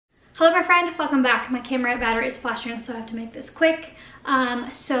Hello my friend, welcome back. My camera battery is flashing, so I have to make this quick.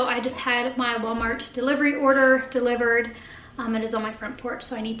 So I just had my Walmart delivery order delivered. It is on my front porch,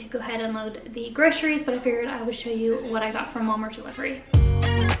 so I need to go ahead and load the groceries, but I figured I would show you what I got from Walmart delivery.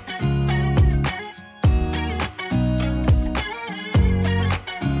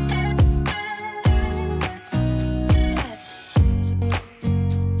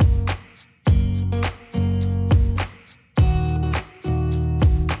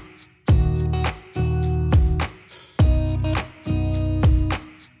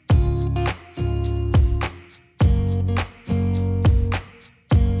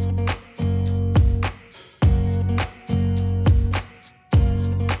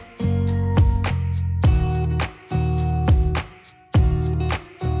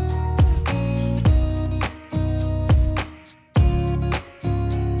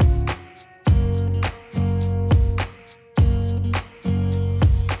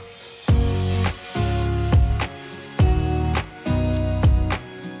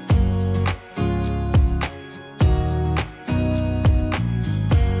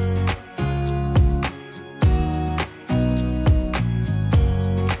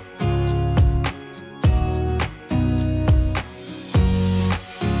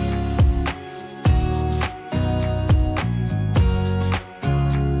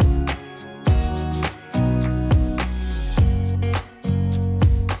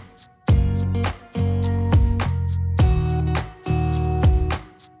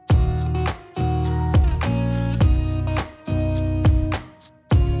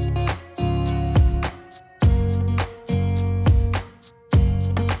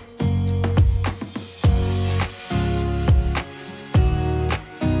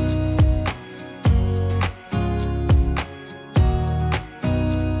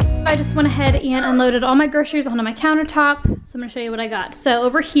 I just went ahead and unloaded all my groceries onto my countertop, so I'm gonna show you what I got. So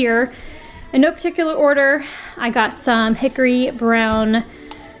over here, in no particular order, I got some hickory brown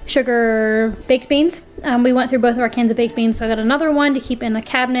sugar baked beans. We went through both of our cans of baked beans, so I got another one to keep in the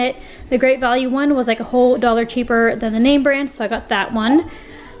cabinet. The Great Value one was like a whole $1 cheaper than the name brand, so I got that one.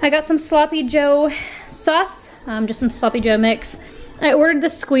 I got some Sloppy Joe sauce, just some Sloppy Joe mix. I ordered the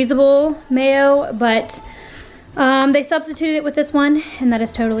squeezable mayo, but they substituted it with this one, and that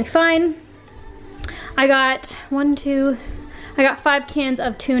is totally fine. I got 5 cans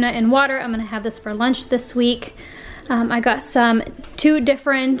of tuna and water. I'm gonna have this for lunch this week. I got two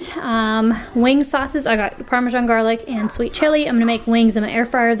different wing sauces. I got Parmesan garlic and sweet chili. I'm gonna make wings in my air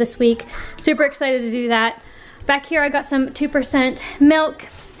fryer this week. Super excited to do that. Back here I got some 2% milk.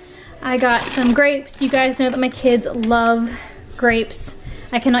 I got some grapes. You guys know that my kids love grapes.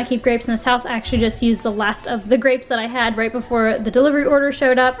 I cannot keep grapes in this house. I actually just used the last of the grapes that I had right before the delivery order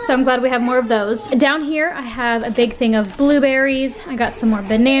showed up, so I'm glad we have more of those. Down here, I have a big thing of blueberries. I got some more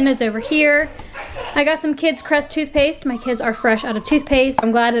bananas over here. I got some Kids Crest toothpaste. My kids are fresh out of toothpaste.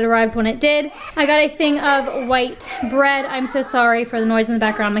 I'm glad it arrived when it did. I got a thing of white bread. I'm so sorry for the noise in the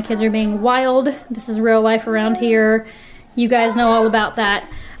background. My kids are being wild. This is real life around here. You guys know all about that.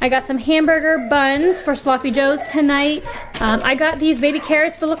 I got some hamburger buns for Sloppy Joe's tonight. I got these baby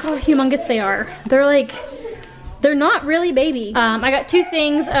carrots, but look how humongous they are. They're not really baby. I got 2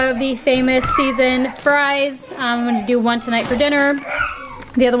 things of the famous seasoned fries. I'm gonna do one tonight for dinner.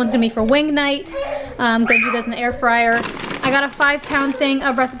 The other one's gonna be for wing night. I'm gonna do those in the air fryer. I got a 5-pound thing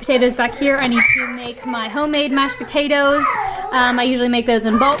of russet potatoes back here. I need to make my homemade mashed potatoes. I usually make those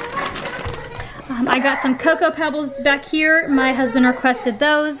in bulk. I got some Cocoa Pebbles back here. My husband requested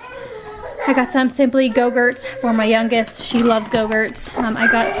those. I got some Simply Go-Gurts for my youngest. She loves Go-Gurts. I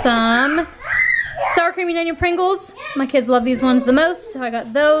got some sour cream and onion Pringles. My kids love these ones the most, so I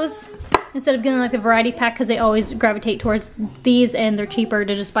got those. Instead of getting like a variety pack, because they always gravitate towards these and they're cheaper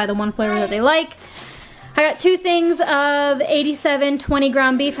to just buy the one flavor that they like. I got 2 things of 87/20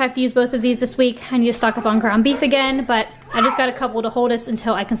 ground beef. I have to use both of these this week. I need to stock up on ground beef again, but I just got a couple to hold us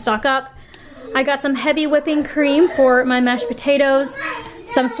until I can stock up. I got some heavy whipping cream for my mashed potatoes,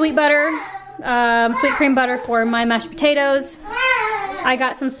 some sweet butter, sweet cream butter for my mashed potatoes. I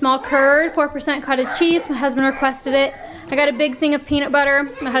got some small curd, 4% cottage cheese. My husband requested it. I got a big thing of peanut butter.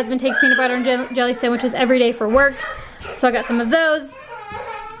 My husband takes peanut butter and jelly sandwiches every day for work, so I got some of those.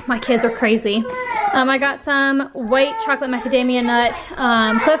 My kids are crazy. I got some white chocolate macadamia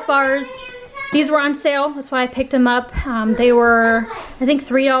nut Cliff Bars. These were on sale, that's why I picked them up. They were, I think,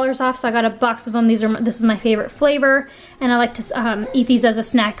 $3 off, so I got a box of them. This is my favorite flavor, and I like to eat these as a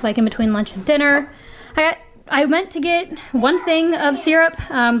snack, like in between lunch and dinner. I went to get 1 thing of syrup,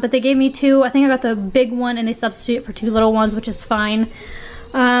 but they gave me 2. I think I got the big one, and they substitute for 2 little ones, which is fine.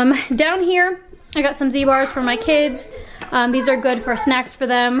 Down here, I got some Z-bars for my kids. These are good for snacks for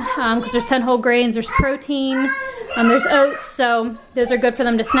them because there's 10 whole grains, there's protein, there's oats, so those are good for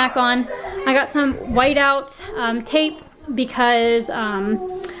them to snack on. I got some whiteout tape because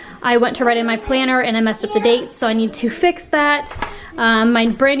I went to write in my planner and I messed up the dates, so I need to fix that. My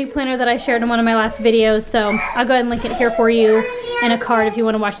brand new planner that I shared in one of my last videos, so I'll go ahead and link it here for you in a card if you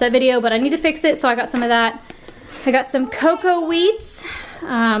want to watch that video, but I need to fix it, so I got some of that. I got some cocoa wheats.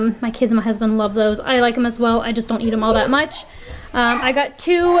 My kids and my husband love those. I like them as well, I just don't eat them all that much. I got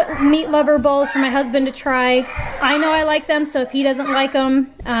 2 meat lover bowls for my husband to try. I know I like them, so if he doesn't like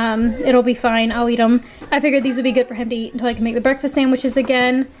them, it'll be fine, I'll eat them. I figured these would be good for him to eat until I can make the breakfast sandwiches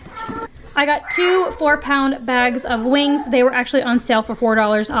again. I got 2 4-pound bags of wings. They were actually on sale for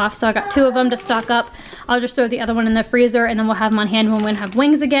 $4 off, so I got 2 of them to stock up. I'll just throw the other one in the freezer and then we'll have them on hand when we have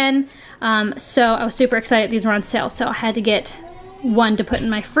wings again. So I was super excited these were on sale, so I had to get 1 to put in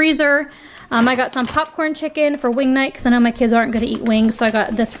my freezer. I got some popcorn chicken for wing night because I know my kids aren't going to eat wings, so I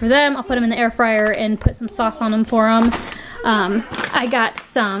got this for them. I'll put them in the air fryer and put some sauce on them for them. I got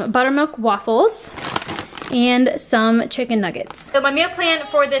some buttermilk waffles and some chicken nuggets. So my meal plan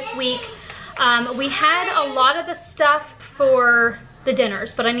for this week, we had a lot of the stuff for the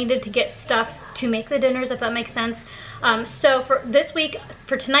dinners, but I needed to get stuff to make the dinners, if that makes sense. So for this week,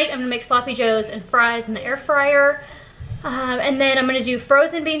 for tonight, I'm gonna make sloppy joes and fries in the air fryer. And then I'm gonna do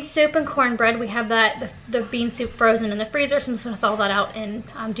frozen bean soup and cornbread. We have that, the bean soup frozen in the freezer, so I'm just gonna thaw that out and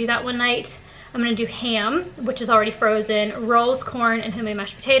do that one night. I'm gonna do ham, which is already frozen, rolls, corn, and homemade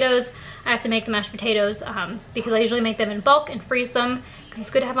mashed potatoes. I have to make the mashed potatoes because I usually make them in bulk and freeze them because it's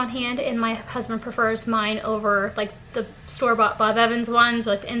good to have on hand, and my husband prefers mine over like the store-bought Bob Evans ones,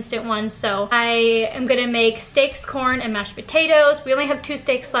 like the instant ones. So I am gonna make steaks, corn, and mashed potatoes. We only have 2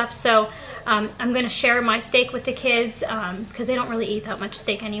 steaks left, so I'm gonna share my steak with the kids because they don't really eat that much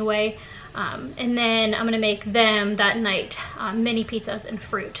steak anyway. And then I'm gonna make them that night mini pizzas and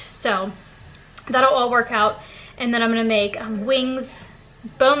fruit. So that'll all work out. And then I'm gonna make wings,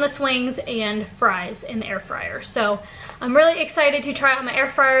 boneless wings, and fries in the air fryer. So I'm really excited to try out my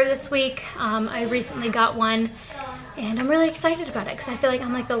air fryer this week. I recently got one and I'm really excited about it because I feel like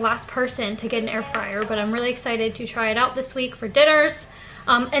I'm like the last person to get an air fryer, but I'm really excited to try it out this week for dinners.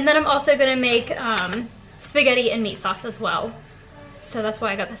 And then I'm also gonna make spaghetti and meat sauce as well. So that's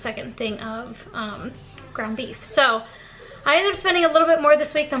why I got the second thing of ground beef. So I ended up spending a little bit more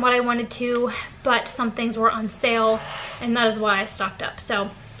this week than what I wanted to, but some things were on sale and that is why I stocked up. So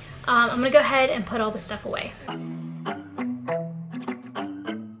I'm gonna go ahead and put all this stuff away.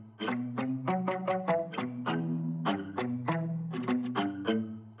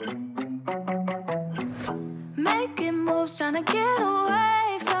 Making moves, trying to get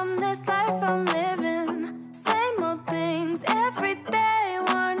away from this life I'm living. Same old things every day,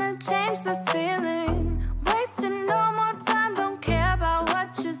 wanna change this feeling. Wasting no more time, don't care about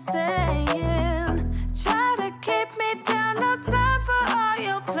what you're saying. Try to keep me down, no time for all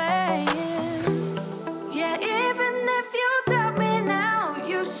your playing. Yeah, even if you doubt me now,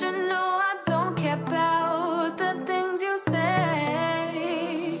 you should know I don't care about the things you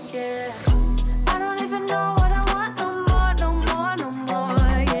say. Yeah, I don't even know what I want no more, no more, no more.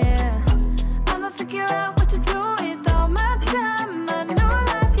 Yeah, I'ma figure out what to do with all my time, my new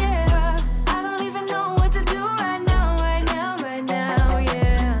life. Yeah, I don't even know what to do right now, right now, right now.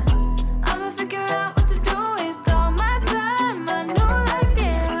 Yeah, I'ma figure out what to do with all my time, my new life.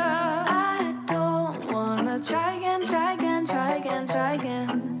 Yeah, I don't wanna try again, try again, try again, try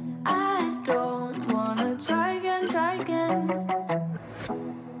again. I don't wanna try again, try again.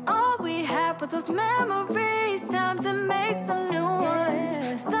 All we had were those memories, time to make some new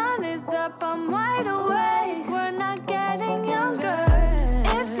ones. Sun is up, I'm wide awake, we're not getting younger.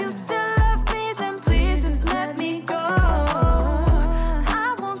 If you still love me, then please just let me go.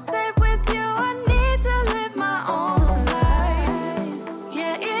 I won't stay with you, I need to live my own life.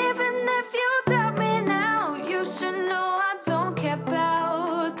 Yeah, even if you doubt me now, you should know I don't care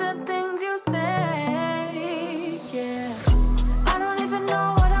about the things you say. Yeah, I don't even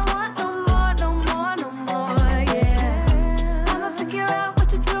know what I want no more, no more, no more. Yeah, I'ma figure out what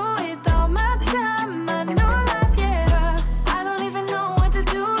to do with all my time, my new life. Yeah.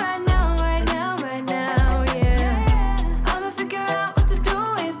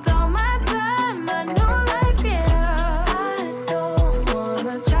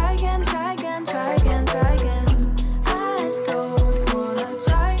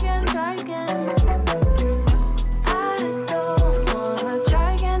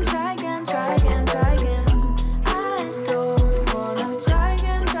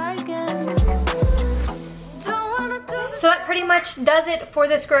 much does it for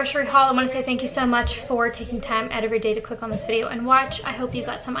this grocery haul. I want to say thank you so much for taking time out of your day to click on this video and watch. I hope you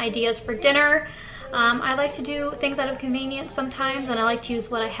got some ideas for dinner. I like to do things out of convenience sometimes, and I like to use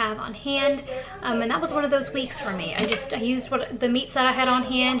what I have on hand, and that was one of those weeks for me. I used the meats that I had on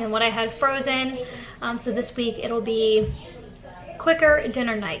hand and what I had frozen, so this week it'll be quicker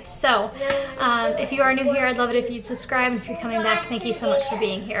dinner nights. So if you are new here, I'd love it if you'd subscribe, and if you're coming back, thank you so much for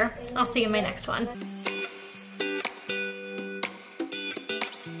being here. I'll see you in my next one.